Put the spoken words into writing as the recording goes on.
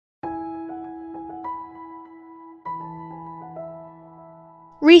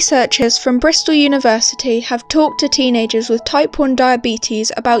Researchers from Bristol University have talked to teenagers with type 1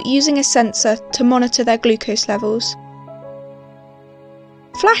 diabetes about using a sensor to monitor their glucose levels.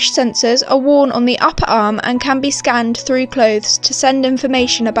 Flash sensors are worn on the upper arm and can be scanned through clothes to send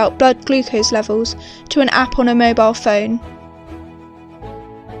information about blood glucose levels to an app on a mobile phone.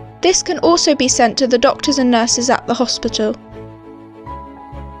 This can also be sent to the doctors and nurses at the hospital.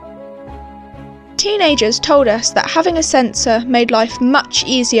 Teenagers told us that having a sensor made life much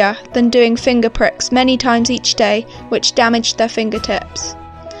easier than doing finger pricks many times each day, which damaged their fingertips.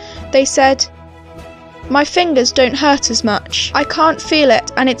 They said, "My fingers don't hurt as much. I can't feel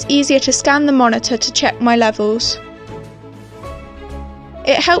it and it's easier to scan the monitor to check my levels.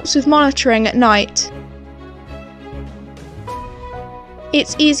 It helps with monitoring at night.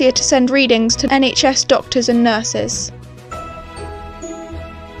 It's easier to send readings to NHS doctors and nurses."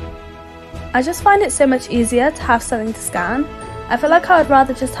 I just find it so much easier to have something to scan. I feel like I would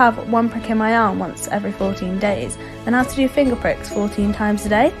rather just have one prick in my arm once every 14 days than have to do finger pricks 14 times a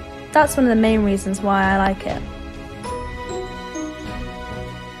day. That's one of the main reasons why I like it.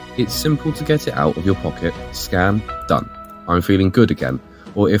 It's simple to get it out of your pocket, scan, done. I'm feeling good again,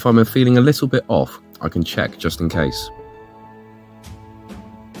 or if I'm feeling a little bit off, I can check just in case.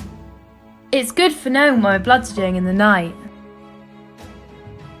 It's good for knowing what my blood's doing in the night.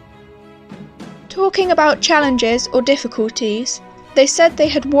 Talking about challenges or difficulties, they said they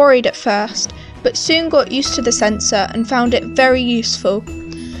had worried at first, but soon got used to the sensor and found it very useful.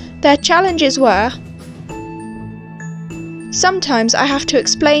 Their challenges were: sometimes I have to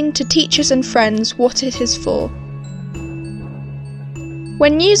explain to teachers and friends what it is for.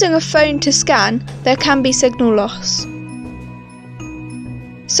 When using a phone to scan, there can be signal loss.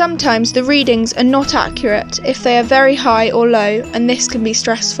 Sometimes the readings are not accurate if they are very high or low, and this can be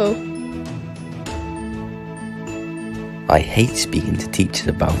stressful. I hate speaking to teachers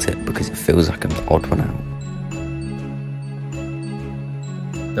about it because it feels like I'm the odd one out.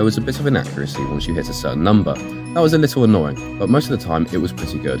 There was a bit of inaccuracy once you hit a certain number. That was a little annoying, but most of the time it was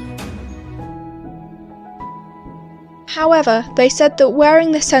pretty good. However, they said that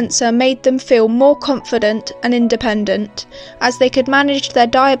wearing the sensor made them feel more confident and independent, as they could manage their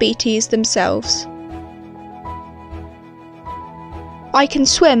diabetes themselves. I can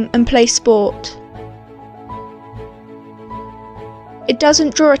swim and play sport. It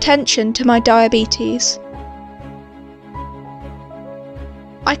doesn't draw attention to my diabetes.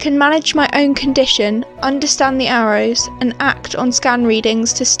 I can manage my own condition, understand the arrows, and act on scan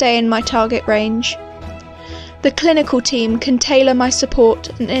readings to stay in my target range. The clinical team can tailor my support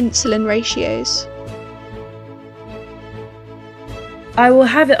and insulin ratios. I will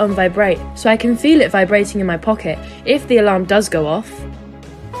have it on vibrate, so I can feel it vibrating in my pocket if the alarm does go off.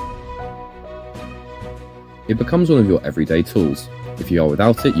 It becomes one of your everyday tools. If you are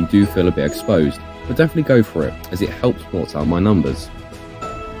without it, you do feel a bit exposed, but definitely go for it, as it helps plot out my numbers.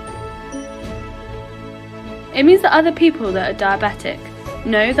 It means that other people that are diabetic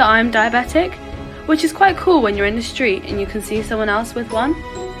know that I'm diabetic, which is quite cool when you're in the street and you can see someone else with one.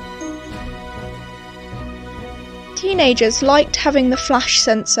 Teenagers liked having the flash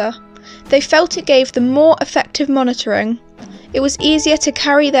sensor. They felt it gave them more effective monitoring. It was easier to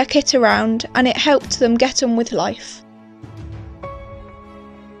carry their kit around and it helped them get on with life.